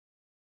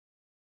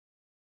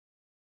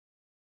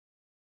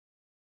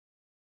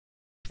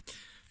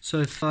So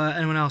if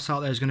anyone else out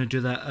there is going to do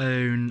their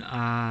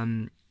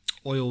own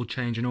oil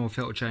change and oil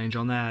filter change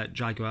on their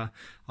Jaguar,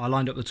 I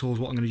lined up the tools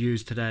what I'm going to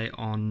use today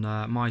on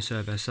my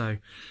service. So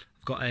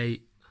I've got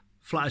a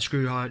flathead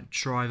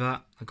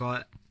screwdriver, I've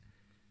got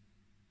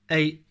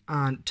 8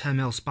 and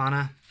 10mm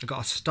spanner, I've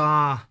got a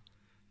star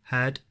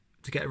head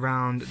to get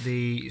around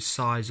the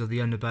sides of the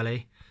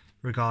underbelly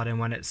regarding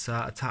when it's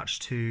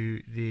attached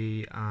to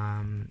the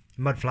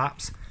mud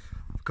flaps.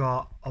 I've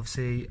got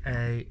obviously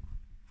a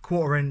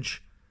 1/4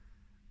 inch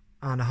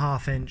and a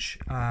 1/2 inch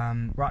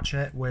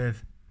ratchet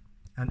with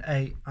an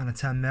 8 and a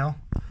 10mm.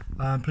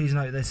 Please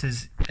note this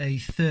is a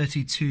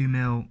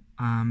 32mm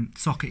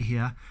socket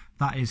here.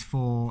 That is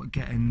for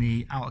getting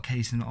the outer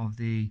casing of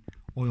the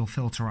oil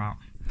filter out.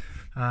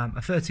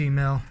 A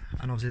 13mm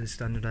and obviously the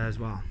extender there as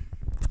well.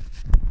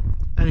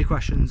 Any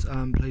questions,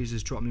 please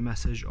just drop me a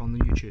message on the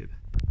YouTube.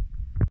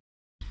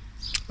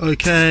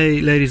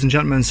 Okay, ladies and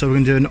gentlemen, so we're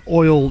going to do an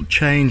oil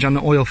change and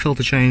an oil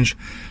filter change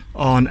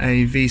on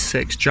a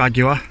V6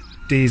 Jaguar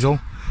diesel.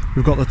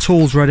 We've got the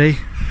tools ready,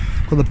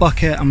 we've got the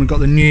bucket, and we've got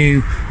the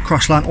new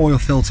Crossland oil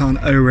filter and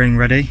O-ring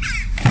ready.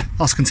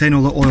 That's contain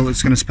all the oil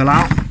that's going to spill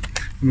out.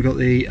 And we've got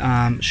the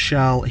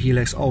Shell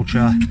Helix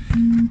Ultra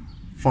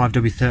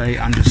 5W30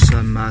 and just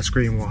some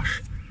screen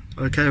wash.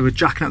 Okay, we're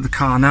jacking up the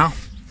car now.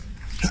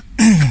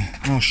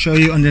 I'll show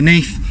you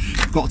underneath.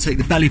 We've got to take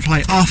the belly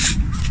plate off.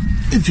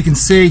 If you can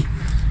see,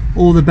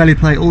 all the belly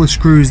plate, all the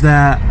screws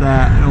there,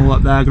 and all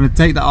up there. I'm going to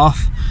take that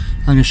off.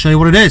 I'm going to show you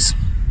what it is.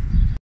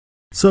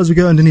 So as we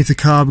go underneath the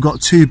car, we've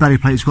got 2 belly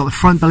plates. We've got the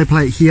front belly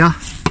plate here,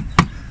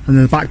 and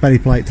then the back belly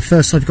plate. The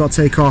first stuff you've got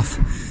to take off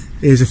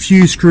is a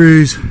few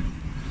screws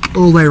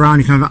all the way around.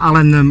 You can either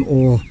Allen them,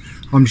 or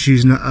I'm just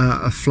using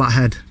a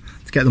flathead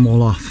to get them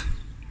all off.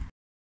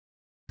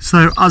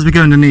 So as we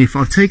go underneath,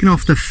 I've taken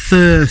off the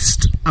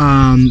first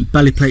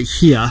belly plate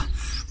here,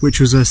 which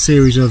was a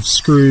series of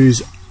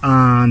screws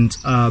and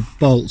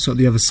bolts at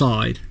the other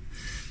side.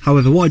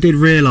 However, what I did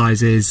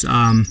realise is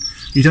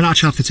you don't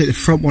actually have to take the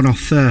front one off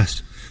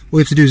first. All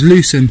you have to do is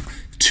loosen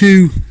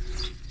two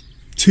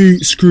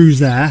screws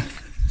there,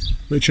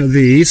 which are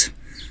these,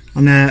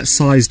 and they're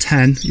size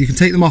 10. You can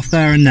take them off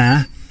there and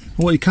there, and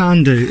what you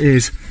can do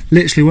is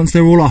literally once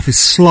they're all off is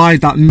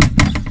slide that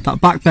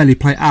back belly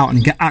plate out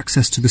and get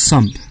access to the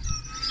sump.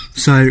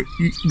 So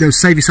they'll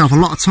save yourself a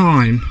lot of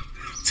time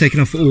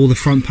taking off all the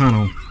front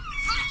panel.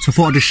 So I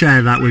thought I'd just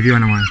share that with you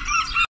anyway.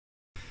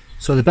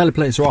 So the belly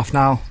plates are off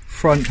now,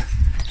 front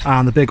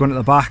and the big one at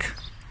the back.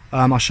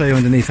 I'll show you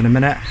underneath in a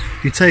minute.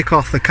 You take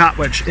off the cap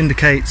which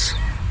indicates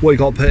what you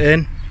got to put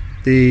in,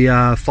 the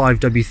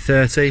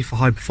 5W30 for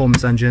high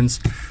performance engines.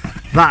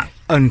 That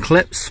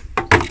unclips,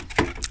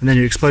 and then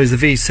you expose the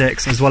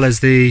V6 as well as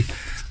the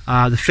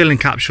filling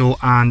capsule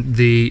and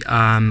the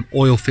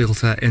oil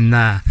filter in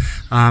there.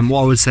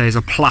 What I would say is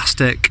a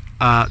plastic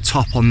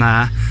top on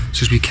there, so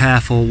just be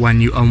careful when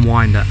you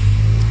unwind it.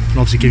 And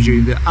obviously gives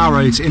you the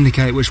arrow to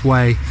indicate which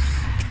way it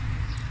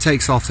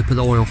takes off to put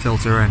the oil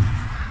filter in.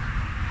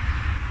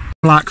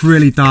 Black,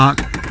 really dark.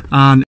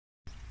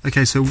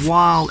 Okay, so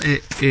while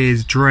it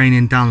is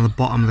draining down the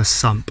bottom of the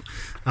sump,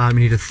 you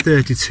need a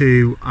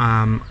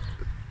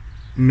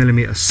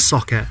 32mm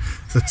socket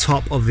to the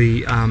top of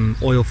the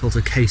oil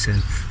filter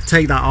casing.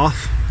 Take that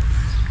off,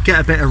 get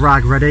a bit of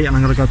rag ready, and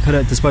I'm going to go put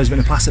it, dispose of it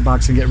in a plastic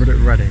bag and get rid of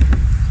it ready.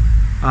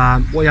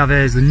 What you have here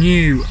is the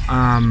new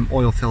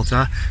oil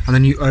filter and the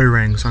new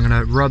O-ring, so I'm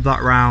going to rub that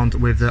around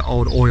with the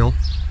old oil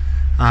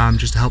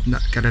just to help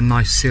get a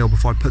nice seal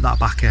before I put that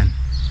back in.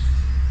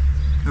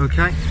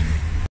 Okay,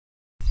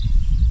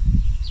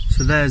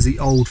 so there's the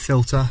old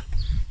filter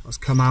that's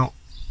come out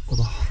of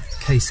the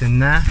casing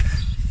there.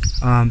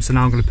 So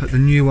now I'm going to put the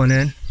new one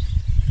in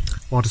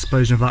while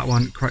disposing of that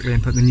one correctly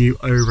and put the new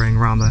O-ring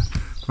around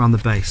the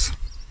base.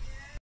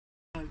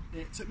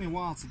 It took me a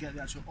while to get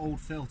the actual old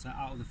filter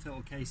out of the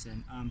filter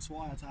casing, so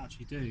what I had to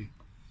actually do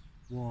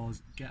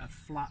was get a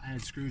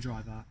flathead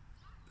screwdriver,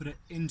 put it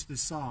into the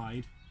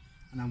side,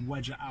 and then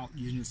wedge it out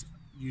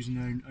using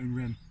their own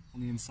rim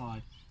on the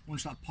inside.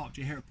 Once that popped,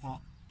 you hear it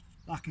pop,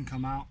 that can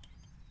come out.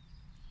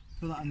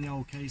 Put that in the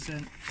old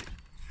casing.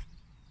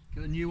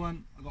 Get the new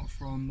one I got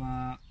from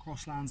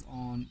Crosslands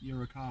on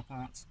Euro car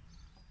parts.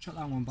 Chuck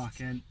that one back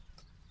in.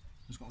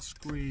 It's got a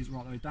squeeze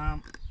right the way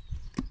down.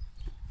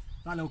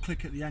 That little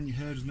click at the end you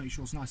heard, just make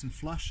sure it's nice and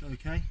flush,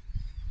 okay?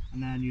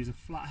 And then use a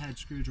flathead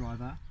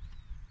screwdriver.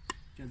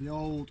 Get the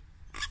old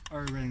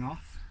O-ring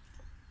off.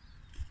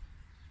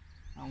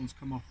 That one's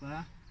come off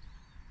there.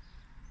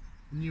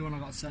 The new one I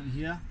got sent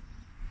here.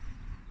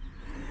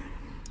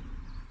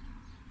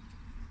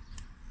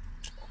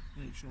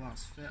 Make sure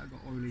that's fit, I've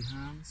got oily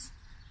hands.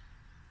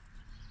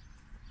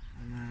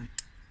 And then,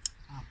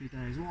 happy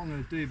days. What I'm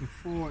going to do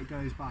before it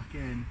goes back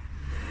in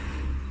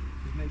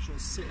is make sure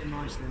it's sitting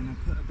nicely, and then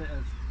put a bit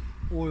of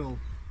oil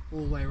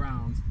all the way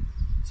around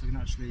so it can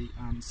actually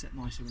sit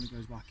nicely when it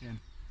goes back in.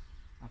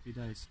 Happy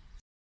days.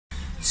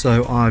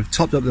 So I've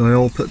topped up the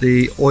oil, put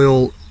the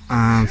oil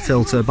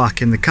filter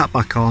back in, the cap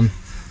back on,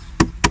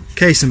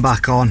 casing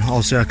back on.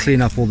 Obviously I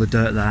clean up all the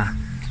dirt there.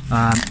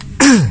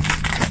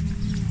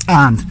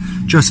 And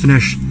just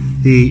finished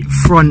the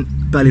front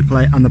belly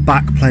plate and the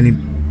back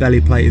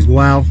belly plate as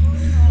well.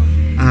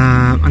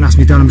 And that's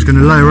me done. I'm just going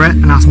to lower it,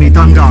 and that's me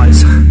done,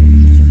 guys.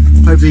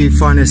 Hopefully you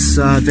find this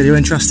video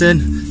interesting.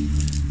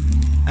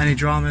 Any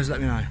dramas, let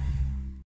me know.